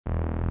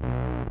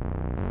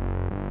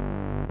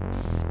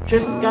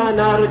Česká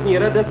národní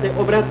rada se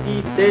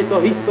obrací v této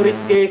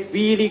historické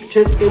chvíli k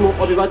českému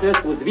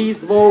obyvatelstvu s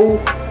výzvou,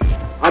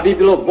 aby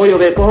bylo v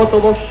bojové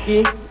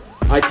pohotovosti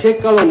a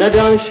čekalo na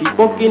další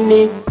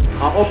pokyny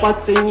a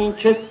opatření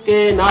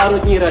České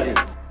národní rady.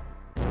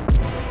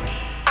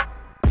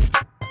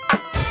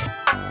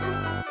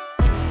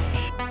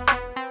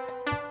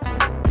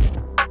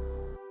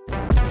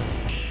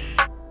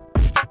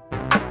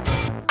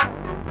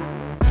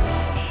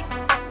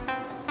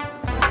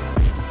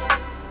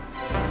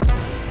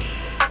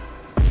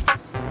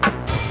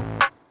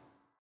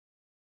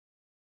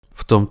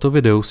 V tomto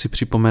videu si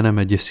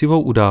připomeneme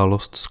děsivou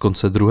událost z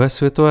konce druhé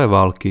světové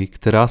války,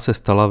 která se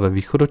stala ve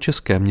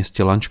východočeském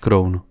městě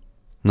Lanškroun.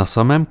 Na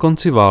samém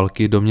konci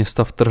války do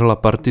města vtrhla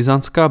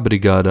partyzánská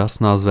brigáda s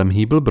názvem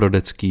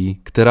Hýbl-Brodecký,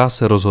 která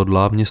se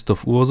rozhodla město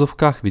v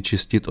uvozovkách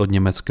vyčistit od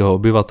německého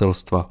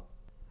obyvatelstva.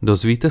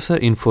 Dozvíte se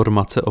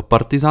informace o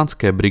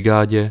partyzánské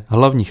brigádě,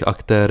 hlavních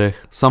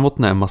aktérech,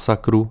 samotném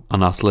masakru a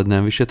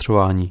následném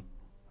vyšetřování.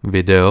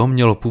 Video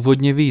mělo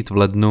původně vyjít v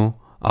lednu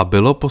a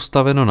bylo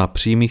postaveno na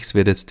přímých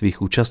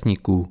svědectvích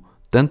účastníků.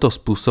 Tento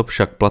způsob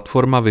však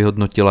platforma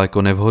vyhodnotila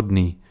jako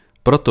nevhodný,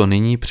 proto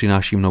nyní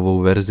přináším novou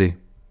verzi.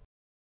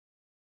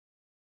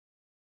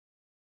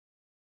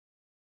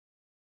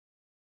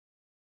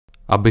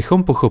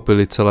 Abychom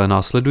pochopili celé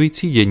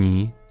následující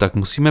dění, tak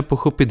musíme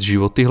pochopit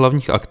životy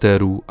hlavních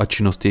aktérů a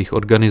činnost jejich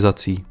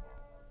organizací.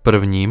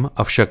 Prvním,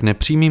 avšak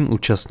nepřímým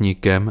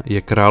účastníkem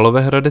je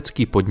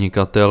královéhradecký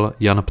podnikatel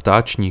Jan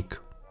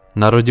Ptáčník.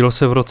 Narodil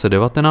se v roce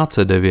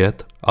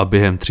 1909 a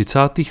během 30.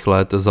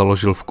 let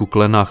založil v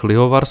Kuklenách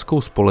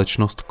lihovarskou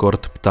společnost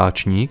Kort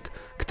Ptáčník,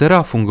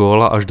 která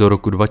fungovala až do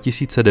roku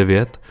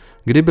 2009,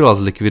 kdy byla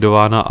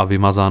zlikvidována a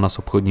vymazána z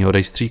obchodního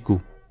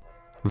rejstříku.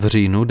 V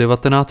říjnu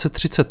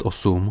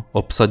 1938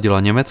 obsadila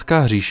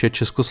německá říše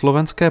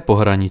československé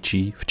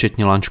pohraničí,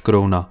 včetně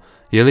Lanškrouna,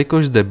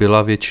 jelikož zde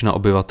byla většina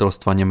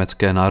obyvatelstva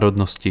německé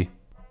národnosti.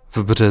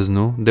 V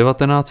březnu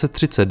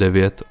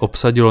 1939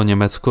 obsadilo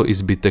Německo i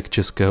zbytek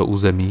českého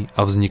území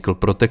a vznikl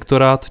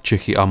protektorát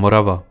Čechy a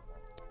Morava.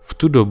 V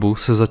tu dobu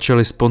se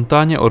začaly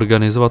spontánně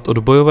organizovat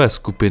odbojové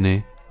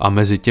skupiny a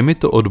mezi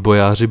těmito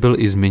odbojáři byl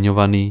i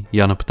zmiňovaný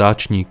Jan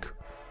Ptáčník.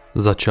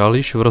 Začal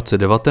již v roce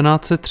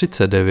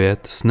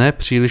 1939 s ne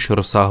příliš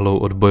rozsáhlou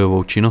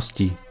odbojovou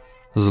činností.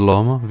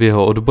 Zlom v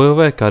jeho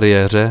odbojové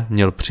kariéře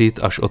měl přijít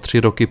až o 3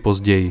 roky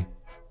později.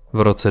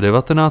 V roce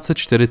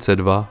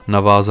 1942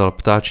 navázal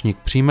Ptáčník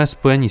přímé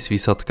spojení s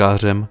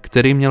výsadkářem,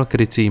 který měl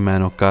krycí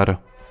jméno Kar.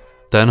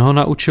 Ten ho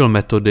naučil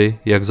metody,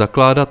 jak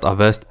zakládat a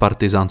vést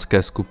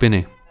partyzánské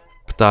skupiny.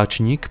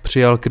 Ptáčník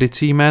přijal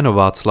krycí jméno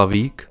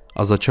Václavík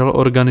a začal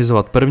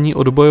organizovat první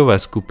odbojové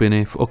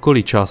skupiny v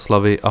okolí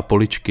Čáslavi a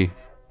Poličky.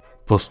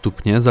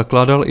 Postupně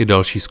zakládal i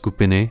další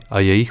skupiny a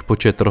jejich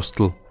počet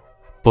rostl.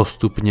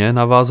 Postupně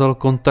navázal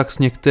kontakt s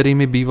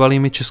některými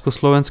bývalými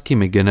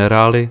československými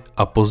generály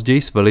a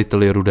později s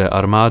veliteli Rudé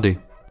armády.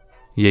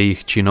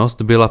 Jejich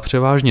činnost byla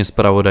převážně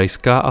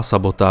zpravodajská a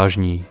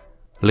sabotážní.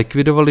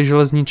 Likvidovali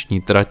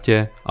železniční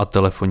tratě a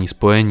telefonní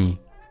spojení.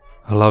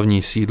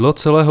 Hlavní sídlo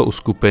celého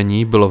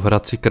uskupení bylo v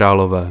Hradci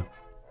Králové.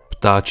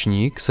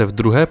 Ptáčník se v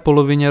druhé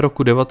polovině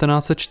roku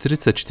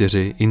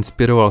 1944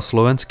 inspiroval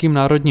slovenským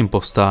národním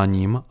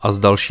povstáním a s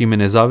dalšími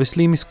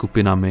nezávislými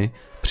skupinami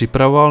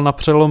připravoval na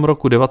přelom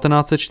roku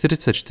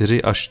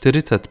 1944 až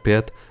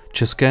 1945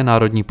 české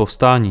národní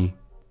povstání.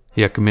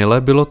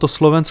 Jakmile bylo to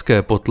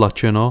slovenské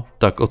potlačeno,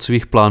 tak od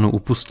svých plánů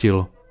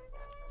upustil.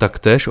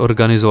 Taktéž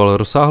organizoval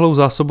rozsáhlou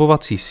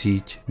zásobovací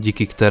síť,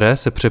 díky které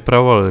se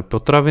přepravovaly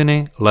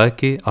potraviny,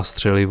 léky a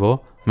střelivo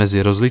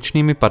mezi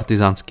rozličnými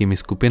partyzánskými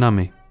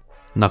skupinami.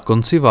 Na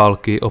konci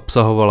války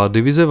obsahovala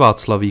divize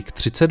Václavík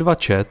 32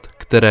 čet,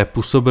 které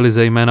působily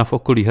zejména v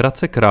okolí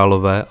Hradce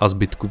Králové a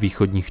zbytku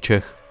východních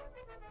Čech.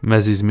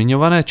 Mezi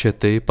zmiňované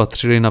čety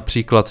patřily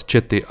například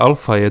čety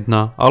Alfa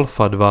 1,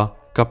 Alfa 2,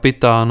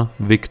 Kapitán,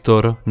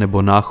 Viktor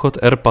nebo Náchod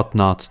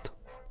R15.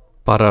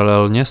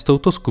 Paralelně s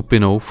touto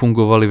skupinou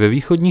fungovali ve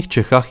východních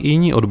Čechách i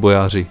jiní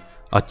odbojáři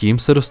a tím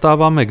se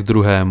dostáváme k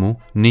druhému,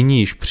 nyní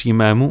již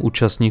přímému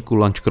účastníku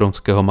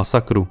lanškrounského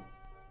masakru.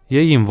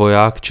 Je jím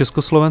voják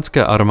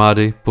československé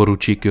armády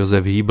poručík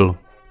Josef Hýbl.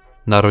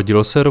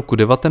 Narodil se roku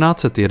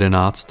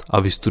 1911 a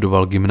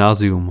vystudoval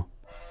gymnázium.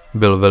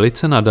 Byl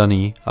velice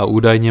nadaný a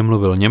údajně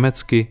mluvil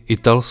německy,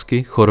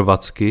 italsky,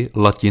 chorvatsky,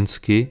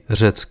 latinsky,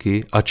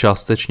 řecky a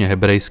částečně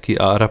hebrejsky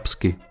a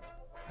arabsky.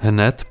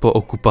 Hned po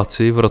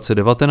okupaci v roce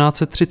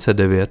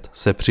 1939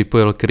 se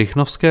připojil k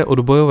rychnovské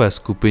odbojové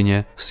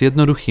skupině s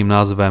jednoduchým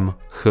názvem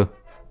Ch.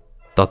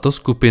 Tato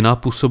skupina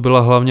působila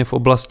hlavně v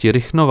oblasti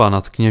Rychnova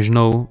nad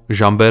Kněžnou,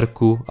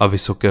 Žamberku a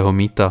Vysokého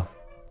Mýta.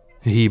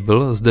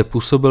 Hýbl zde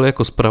působil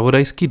jako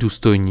zpravodajský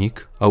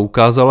důstojník a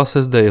ukázala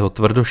se zde jeho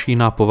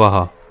tvrdošíjná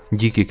povaha,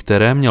 díky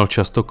které měl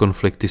často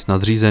konflikty s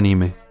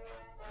nadřízenými.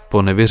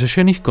 Po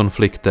nevyřešených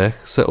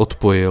konfliktech se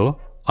odpojil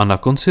a na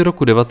konci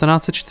roku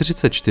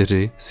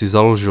 1944 si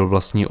založil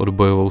vlastní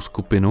odbojovou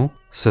skupinu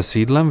se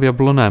sídlem v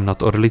Jablonném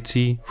nad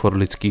Orlicí v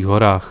Orlických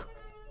horách.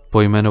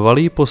 Pojmenoval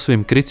ji po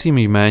svým krycím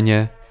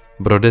jméně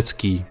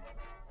Brodecký.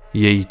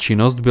 Její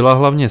činnost byla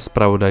hlavně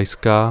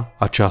zpravodajská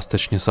a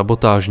částečně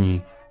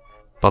sabotážní.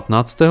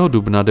 15.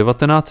 dubna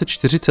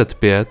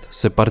 1945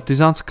 se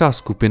partyzánská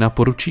skupina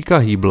poručíka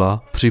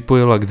Hýbla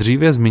připojila k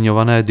dříve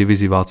zmiňované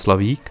divizi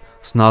Václavík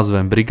s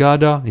názvem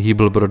brigáda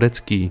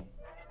Hýbl-Brodecký.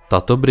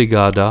 Tato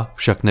brigáda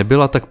však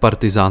nebyla tak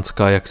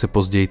partyzánská, jak se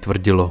později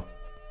tvrdilo.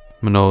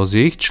 Mnoho z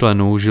jejich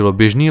členů žilo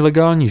běžný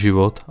legální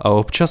život a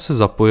občas se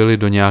zapojili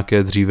do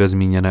nějaké dříve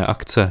zmíněné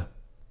akce.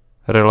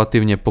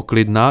 Relativně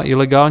poklidná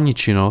ilegální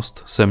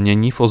činnost se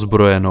mění v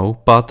ozbrojenou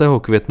 5.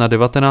 května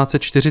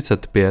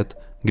 1945,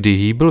 kdy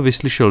Hýbl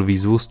vyslyšel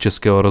výzvu z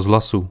Českého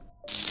rozhlasu.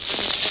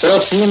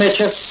 Prosíme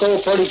českou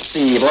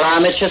policii,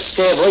 voláme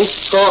české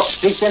vojsko,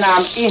 přijďte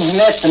nám i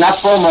hned na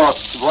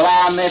pomoc,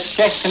 voláme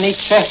všechny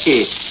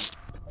Čechy.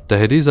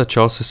 Tehdy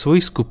začal se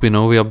svojí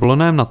skupinou v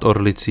Jablonném nad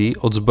Orlicí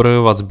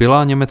odzbrojovat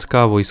zbylá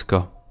německá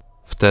vojska.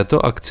 V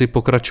této akci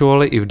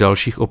pokračovali i v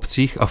dalších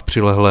obcích a v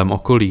přilehlém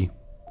okolí.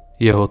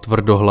 Jeho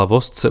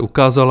tvrdohlavost se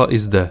ukázala i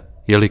zde,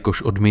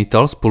 jelikož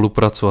odmítal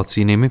spolupracovat s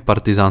jinými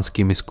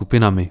partyzánskými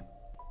skupinami.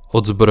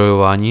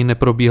 Odzbrojování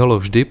neprobíhalo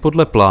vždy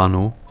podle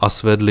plánu a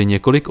svedli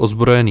několik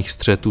ozbrojených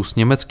střetů s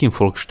německým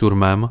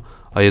Volkssturmem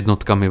a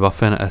jednotkami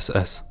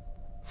Waffen-SS.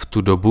 V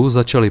tu dobu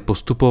začali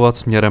postupovat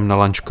směrem na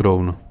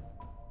Lanškroun.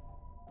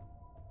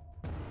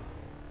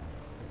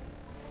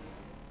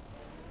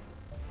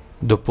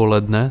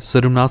 Dopoledne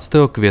 17.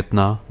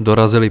 května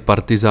dorazili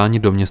partyzáni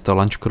do města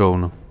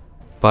Lanškroun.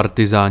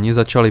 Partyzáni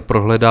začali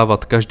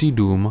prohledávat každý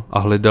dům a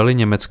hledali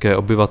německé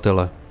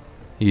obyvatele.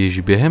 Již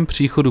během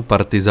příchodu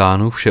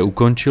partyzánů vše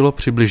ukončilo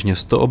přibližně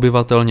 100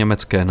 obyvatel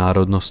německé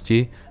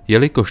národnosti,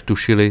 jelikož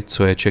tušili,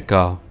 co je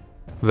čeká.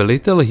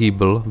 Velitel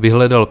Hýbl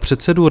vyhledal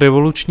předsedu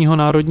revolučního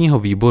národního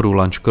výboru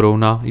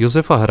Lanškrouna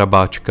Josefa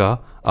Hrabáčka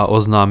a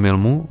oznámil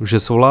mu, že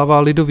svolává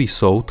lidový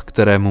soud,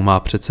 kterému má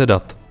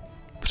předsedat.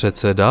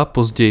 Předseda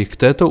později k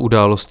této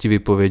události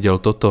vypověděl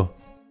toto.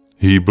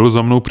 Hýbl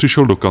za mnou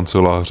přišel do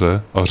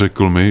kanceláře a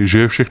řekl mi, že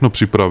je všechno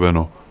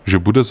připraveno, že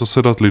bude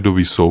zasedat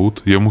lidový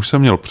soud, jemuž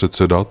jsem měl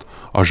předsedat,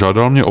 a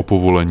žádal mě o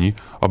povolení,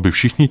 aby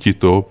všichni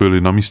tito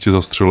byli na místě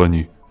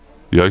zastřeleni.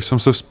 Já jsem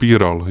se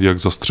vzpíral, jak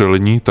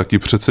zastřelení, tak i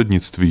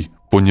předsednictví,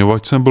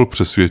 poněvadž jsem byl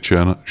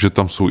přesvědčen, že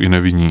tam jsou i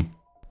nevinní.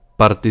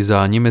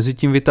 Partyzáni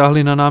mezitím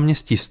vytáhli na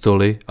náměstí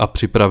stoly a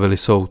připravili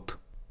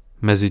soud.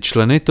 Mezi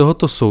členy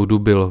tohoto soudu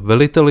byl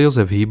velitel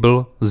Josef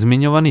Hýbl,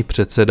 zmiňovaný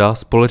předseda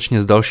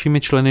společně s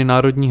dalšími členy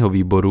Národního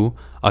výboru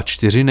a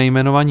 4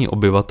 nejmenovaní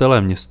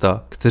obyvatelé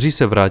města, kteří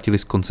se vrátili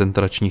z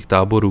koncentračních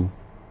táborů.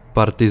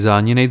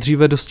 Partyzáni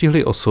nejdříve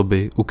dostihli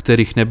osoby, u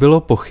kterých nebylo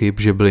pochyb,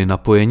 že byli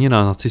napojeni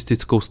na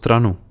nacistickou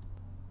stranu.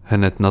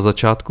 Hned na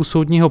začátku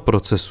soudního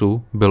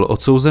procesu byl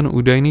odsouzen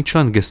údajný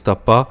člen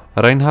gestapa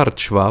Reinhard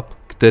Schwab,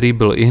 který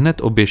byl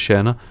ihned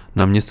oběšen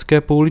na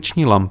městské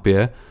pouliční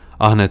lampě,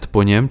 a hned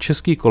po něm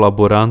český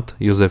kolaborant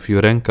Josef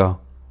Jurenka.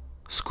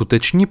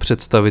 Skuteční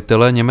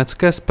představitelé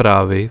německé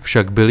správy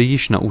však byli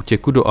již na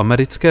útěku do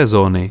americké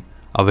zóny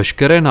a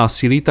veškeré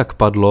násilí tak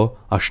padlo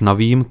až na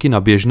výjimky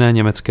na běžné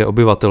německé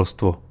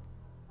obyvatelstvo.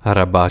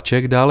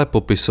 Hrabáček dále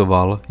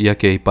popisoval,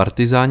 jak jej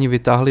partyzáni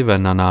vytáhli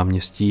ven na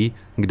náměstí,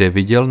 kde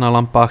viděl na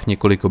lampách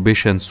několik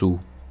oběšenců.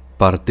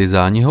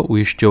 Partyzáni ho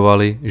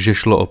ujišťovali, že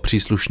šlo o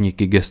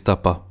příslušníky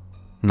gestapa.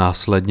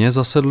 Následně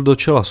zasedl do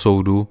čela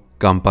soudu,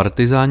 kam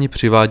partyzáni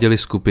přiváděli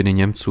skupiny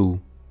Němců.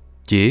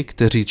 Ti,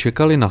 kteří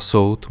čekali na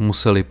soud,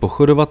 museli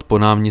pochodovat po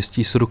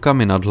náměstí s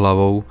rukami nad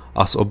hlavou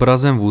a s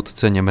obrazem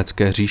vůdce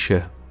německé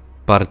říše.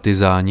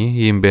 Partyzáni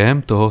jim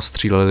během toho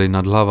stříleli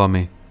nad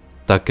hlavami.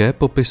 Také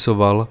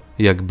popisoval,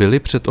 jak byly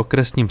před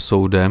okresním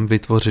soudem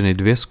vytvořeny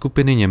 2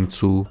 skupiny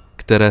Němců,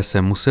 které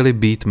se musely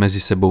být mezi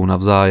sebou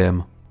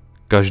navzájem.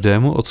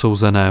 Každému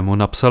odsouzenému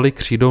napsali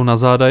křídou na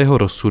záda jeho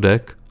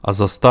rozsudek a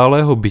za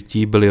stálého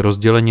bytí byli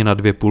rozděleni na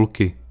 2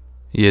 půlky.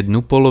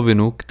 Jednu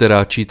polovinu,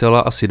 která čítala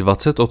asi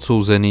 20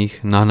 odsouzených,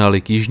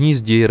 nahnali k jižní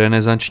zdi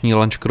renesanční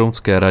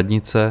lanškrounské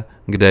radnice,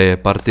 kde je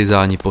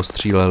partyzáni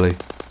postříleli.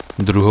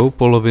 Druhou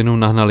polovinu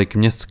nahnali k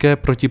městské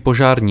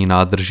protipožární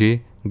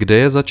nádrži, kde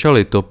je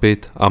začali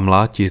topit a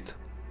mlátit.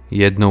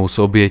 Jednou z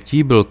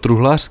obětí byl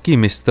truhlářský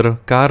mistr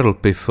Karl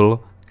Piffl,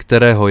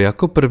 kterého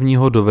jako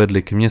prvního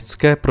dovedli k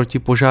městské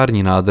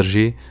protipožární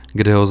nádrži,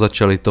 kde ho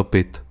začali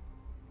topit.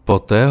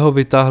 Poté ho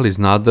vytáhli z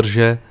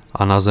nádrže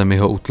a na zemi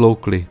ho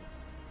utloukli.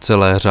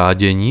 Celé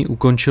řádění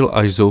ukončil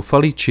až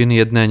zoufalý čin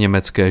jedné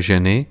německé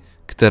ženy,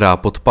 která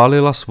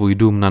podpálila svůj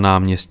dům na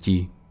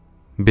náměstí.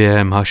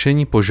 Během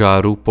hašení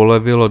požáru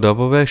polevilo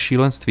davové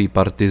šílenství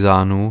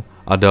partyzánů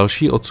a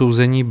další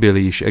odsouzení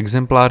byli již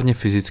exemplárně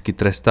fyzicky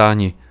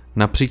trestáni,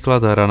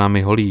 například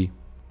ranami holí.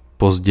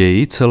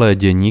 Později celé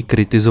dění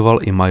kritizoval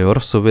i major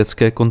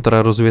sovětské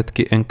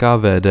kontrarozvědky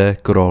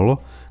NKVD Kroll,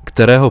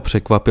 kterého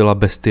překvapila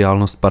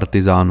bestiálnost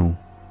partyzánů.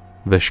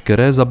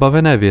 Veškeré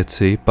zabavené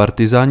věci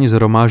partyzáni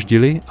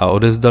shromáždili a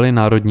odevzdali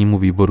Národnímu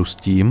výboru s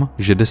tím,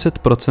 že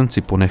 10%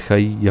 si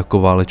ponechají jako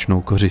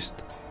válečnou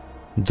kořist.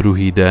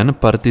 Druhý den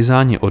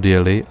partyzáni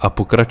odjeli a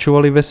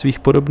pokračovali ve svých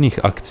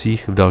podobných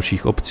akcích v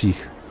dalších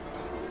obcích.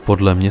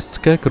 Podle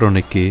městské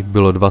kroniky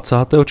bylo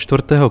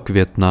 24.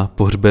 května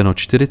pohřbeno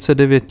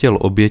 49 těl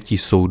obětí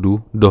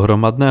soudu do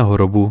hromadného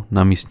hrobu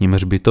na místním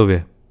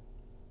hřbitově.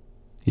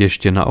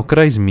 Ještě na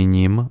okraj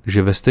zmíním,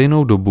 že ve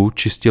stejnou dobu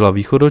čistila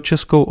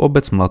východočeskou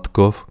obec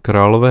Mladkov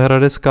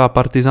královéhradecká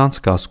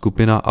partyzánská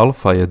skupina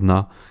Alfa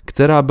 1,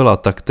 která byla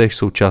taktéž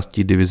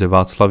součástí divize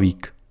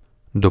Václavík.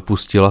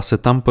 Dopustila se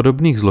tam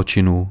podobných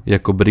zločinů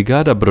jako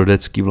brigáda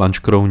Brodecký v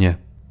Lanškrouně.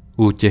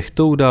 U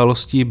těchto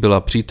událostí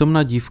byla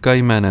přítomna dívka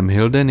jménem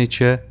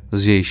Hildeniče,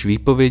 z jejíž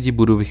výpovědi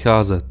budu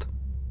vycházet.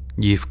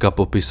 Dívka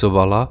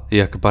popisovala,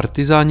 jak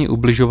partyzáni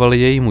ubližovali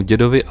jejímu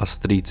dědovi a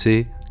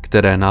strýci,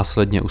 které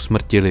následně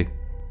usmrtili.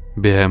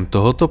 Během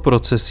tohoto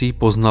procesí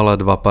poznala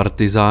 2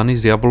 partyzány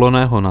z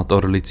Jabloného nad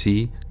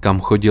Orlicí, kam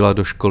chodila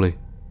do školy.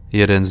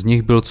 Jeden z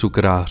nich byl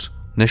cukrář.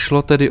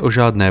 Nešlo tedy o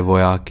žádné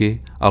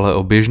vojáky, ale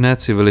o běžné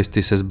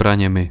civilisty se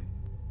zbraněmi.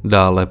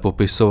 Dále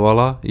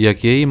popisovala,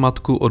 jak její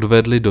matku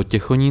odvedli do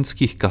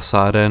těchonínských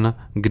kasáren,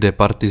 kde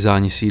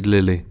partyzáni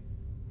sídlili.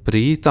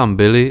 Prý tam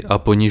byli a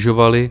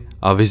ponižovali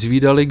a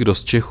vyzvídali, kdo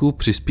z Čechů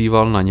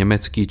přispíval na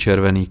německý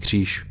Červený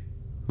kříž.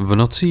 V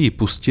noci ji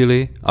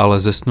pustili, ale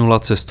zesnula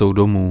cestou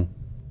domů.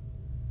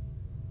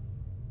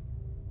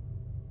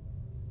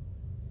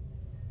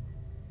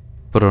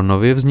 Pro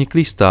nově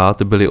vzniklý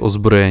stát byli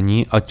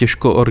ozbrojení a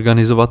těžko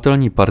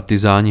organizovatelní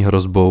partyzáni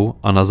hrozbou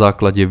a na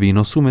základě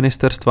výnosu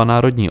Ministerstva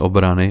národní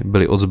obrany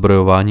byli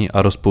odzbrojováni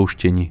a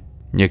rozpouštěni.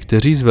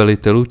 Někteří z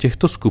velitelů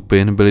těchto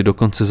skupin byli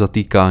dokonce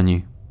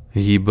zatýkáni.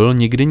 Hýbl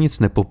nikdy nic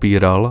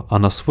nepopíral a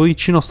na svoji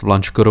činnost v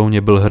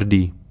Lanškrouně byl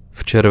hrdý.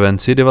 V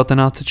červenci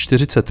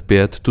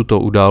 1945 tuto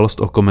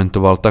událost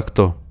okomentoval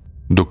takto.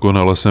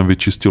 Dokonale jsem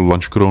vyčistil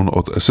Lanškroun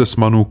od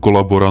SS-manů,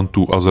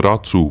 kolaborantů a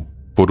zrádců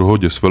po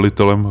dohodě s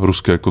velitelem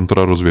ruské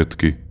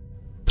kontrarozvědky.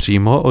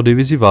 Přímo o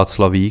divizi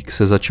Václavík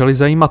se začali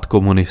zajímat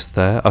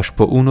komunisté až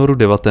po únoru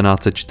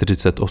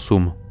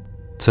 1948.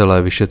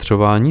 Celé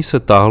vyšetřování se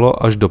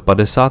táhlo až do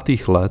 50.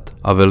 let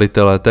a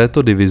velitelé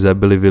této divize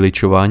byli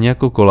vyličováni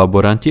jako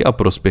kolaboranti a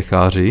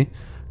prospěcháři,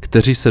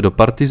 kteří se do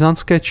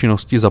partyzánské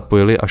činnosti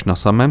zapojili až na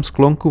samém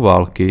sklonku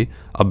války,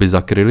 aby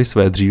zakryli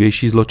své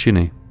dřívější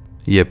zločiny.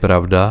 Je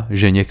pravda,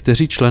 že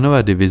někteří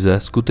členové divize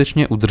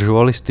skutečně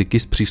udržovali styky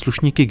s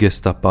příslušníky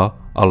gestapa,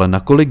 ale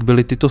nakolik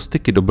byly tyto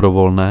styky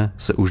dobrovolné,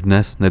 se už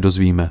dnes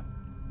nedozvíme.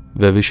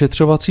 Ve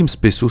vyšetřovacím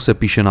spisu se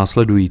píše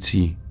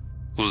následující.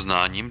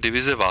 Uznáním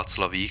divize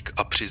Václavík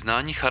a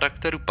přiznání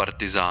charakteru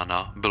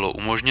partyzána bylo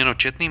umožněno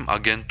četným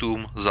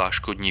agentům,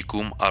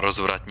 záškodníkům a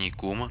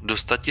rozvratníkům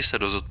dostati se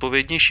do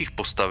zodpovědnějších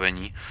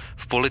postavení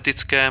v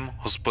politickém,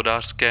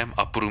 hospodářském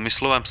a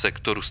průmyslovém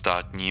sektoru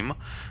státním,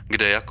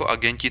 kde jako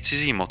agenti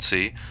cizí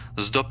moci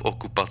z dob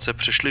okupace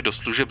přešli do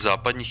služeb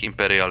západních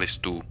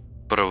imperialistů.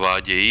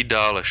 Provádějí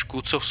dále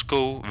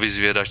škůdcovskou,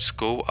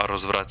 vyzvědačskou a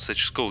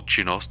rozvracečskou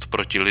činnost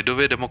proti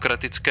lidově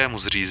demokratickému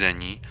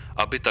zřízení,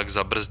 aby tak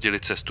zabrzdili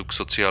cestu k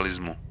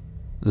socialismu.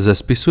 Ze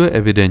spisu je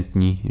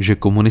evidentní, že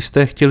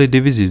komunisté chtěli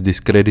divizi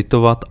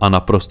zdiskreditovat a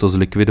naprosto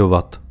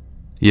zlikvidovat.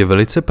 Je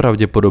velice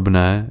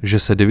pravděpodobné, že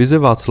se divize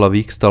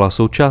Václavík stala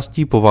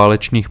součástí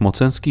poválečných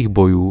mocenských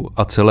bojů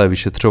a celé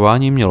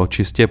vyšetřování mělo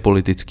čistě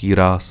politický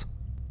ráz.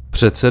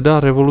 Předseda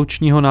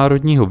Revolučního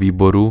národního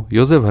výboru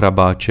Josef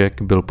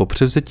Hrabáček byl po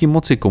převzetí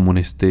moci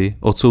komunisty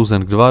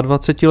odsouzen k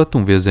 22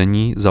 letům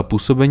vězení za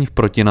působení v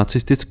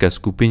protinacistické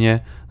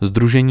skupině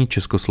Sdružení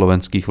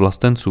československých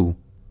vlastenců.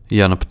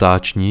 Jan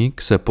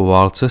Ptáčník se po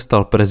válce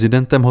stal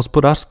prezidentem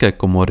hospodářské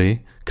komory,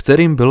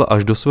 kterým byl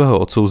až do svého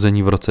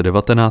odsouzení v roce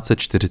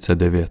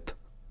 1949.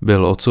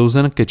 Byl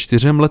odsouzen ke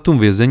 4 letům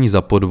vězení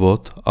za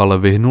podvod, ale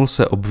vyhnul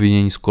se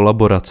obvinění z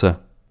kolaborace.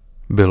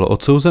 Byl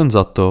odsouzen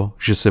za to,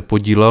 že se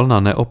podílel na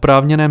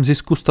neoprávněném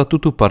zisku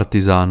statutu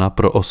partyzána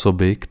pro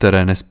osoby,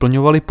 které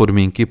nesplňovaly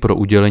podmínky pro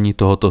udělení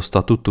tohoto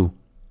statutu.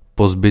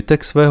 Po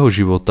zbytek svého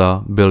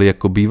života byl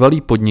jako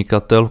bývalý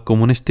podnikatel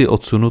komunisty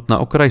odsunut na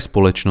okraj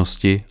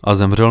společnosti a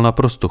zemřel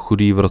naprosto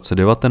chudý v roce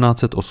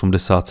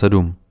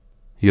 1987.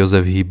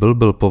 Josef Hýbl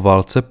byl po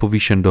válce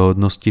povýšen do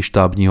hodnosti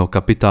štábního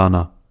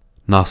kapitána.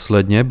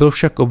 Následně byl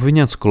však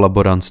obviněn z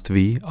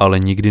kolaborantství, ale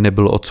nikdy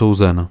nebyl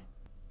odsouzen.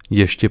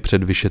 Ještě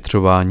před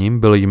vyšetřováním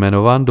byl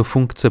jmenován do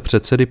funkce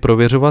předsedy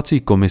prověřovací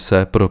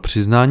komise pro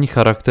přiznání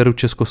charakteru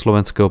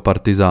československého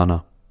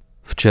partyzána.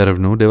 V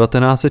červnu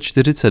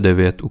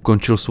 1949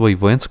 ukončil svoji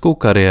vojenskou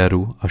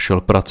kariéru a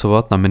šel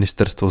pracovat na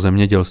ministerstvo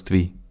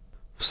zemědělství.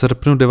 V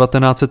srpnu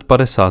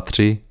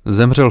 1953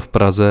 zemřel v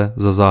Praze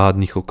za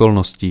záhadných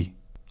okolností.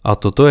 A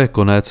toto je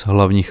konec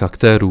hlavních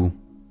aktérů.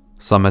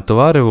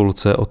 Sametová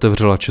revoluce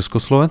otevřela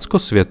Československo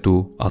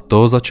světu a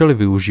toho začali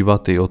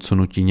využívat i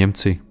odsunutí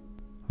Němci.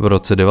 V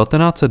roce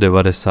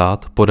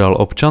 1990 podal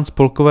občan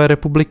Spolkové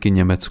republiky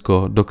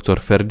Německo dr.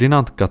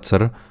 Ferdinand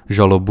Kacer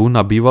žalobu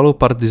na bývalou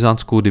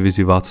partyzánskou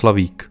divizi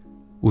Václavík.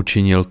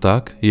 Učinil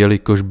tak,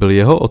 jelikož byl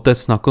jeho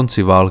otec na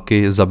konci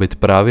války zabit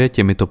právě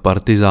těmito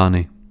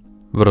partyzány.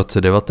 V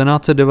roce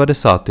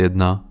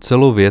 1991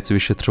 celou věc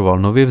vyšetřoval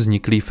nově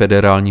vzniklý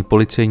federální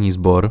policejní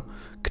sbor,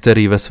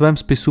 který ve svém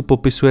spisu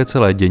popisuje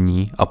celé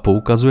dění a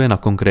poukazuje na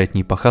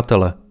konkrétní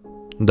pachatele.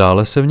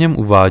 Dále se v něm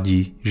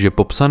uvádí, že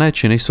popsané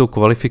činy jsou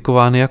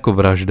kvalifikovány jako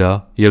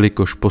vražda,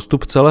 jelikož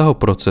postup celého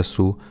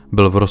procesu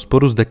byl v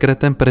rozporu s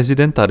dekretem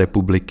prezidenta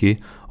republiky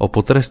o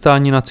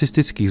potrestání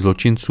nacistických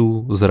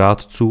zločinců,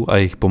 zrádců a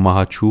jejich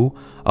pomahačů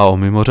a o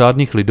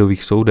mimořádných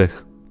lidových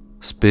soudech.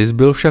 Spis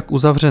byl však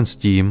uzavřen s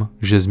tím,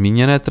 že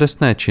zmíněné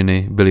trestné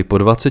činy byly po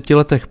 20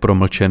 letech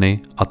promlčeny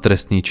a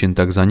trestný čin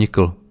tak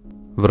zanikl.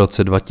 V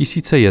roce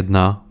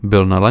 2001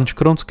 byl na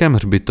Lanškrounském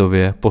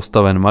hřbitově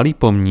postaven malý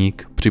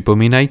pomník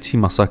připomínající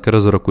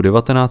masakr z roku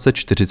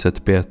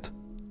 1945.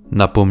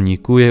 Na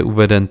pomníku je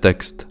uveden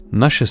text: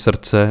 Naše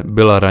srdce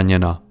byla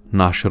raněna,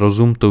 náš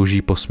rozum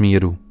touží po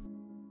smíru.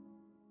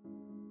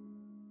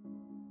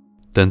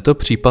 Tento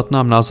případ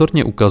nám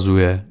názorně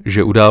ukazuje,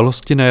 že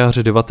události na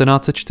jaře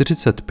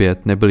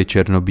 1945 nebyly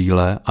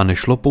černobílé a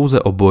nešlo pouze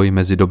o boj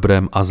mezi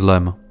dobrem a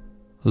zlem.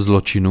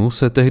 Zločinů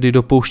se tehdy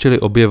dopouštěly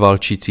obě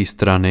válčící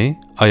strany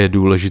a je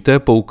důležité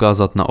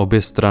poukázat na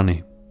obě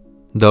strany.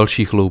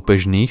 Dalších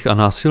loupežných a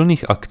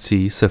násilných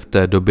akcí se v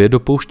té době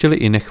dopouštěly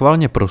i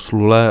nechvalně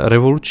proslulé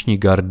revoluční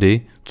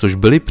gardy, což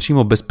byly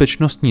přímo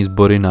bezpečnostní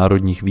sbory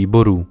národních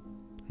výborů.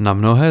 Na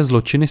mnohé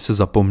zločiny se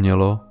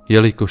zapomnělo,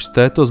 jelikož z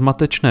této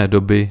zmatečné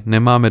doby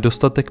nemáme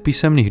dostatek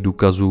písemných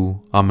důkazů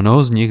a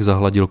mnoho z nich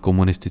zahladil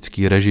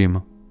komunistický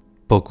režim.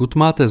 Pokud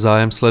máte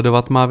zájem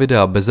sledovat má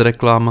videa bez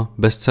reklam,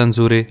 bez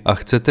cenzury a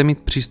chcete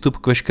mít přístup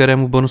k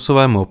veškerému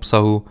bonusovému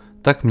obsahu,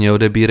 tak mě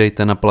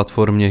odebírejte na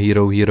platformě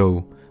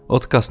Hero.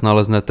 Odkaz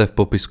naleznete v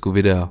popisku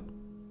videa.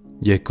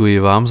 Děkuji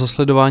vám za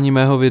sledování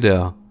mého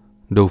videa.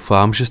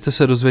 Doufám, že jste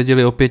se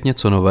dozvěděli opět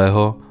něco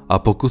nového a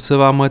pokud se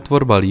vám moje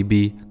tvorba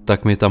líbí,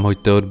 tak mi tam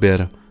hoďte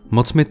odběr.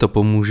 Moc mi to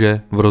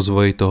pomůže v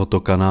rozvoji tohoto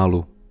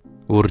kanálu.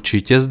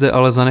 Určitě zde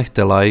ale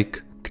zanechte like,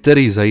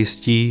 který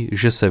zajistí,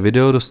 že se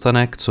video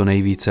dostane k co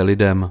nejvíce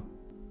lidem.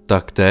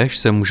 Taktéž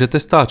se můžete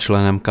stát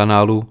členem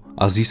kanálu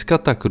a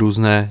získat tak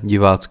různé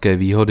divácké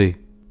výhody.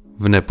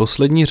 V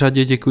neposlední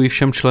řadě děkuji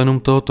všem členům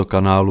tohoto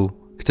kanálu,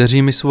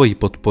 kteří mi svojí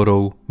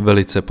podporou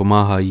velice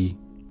pomáhají.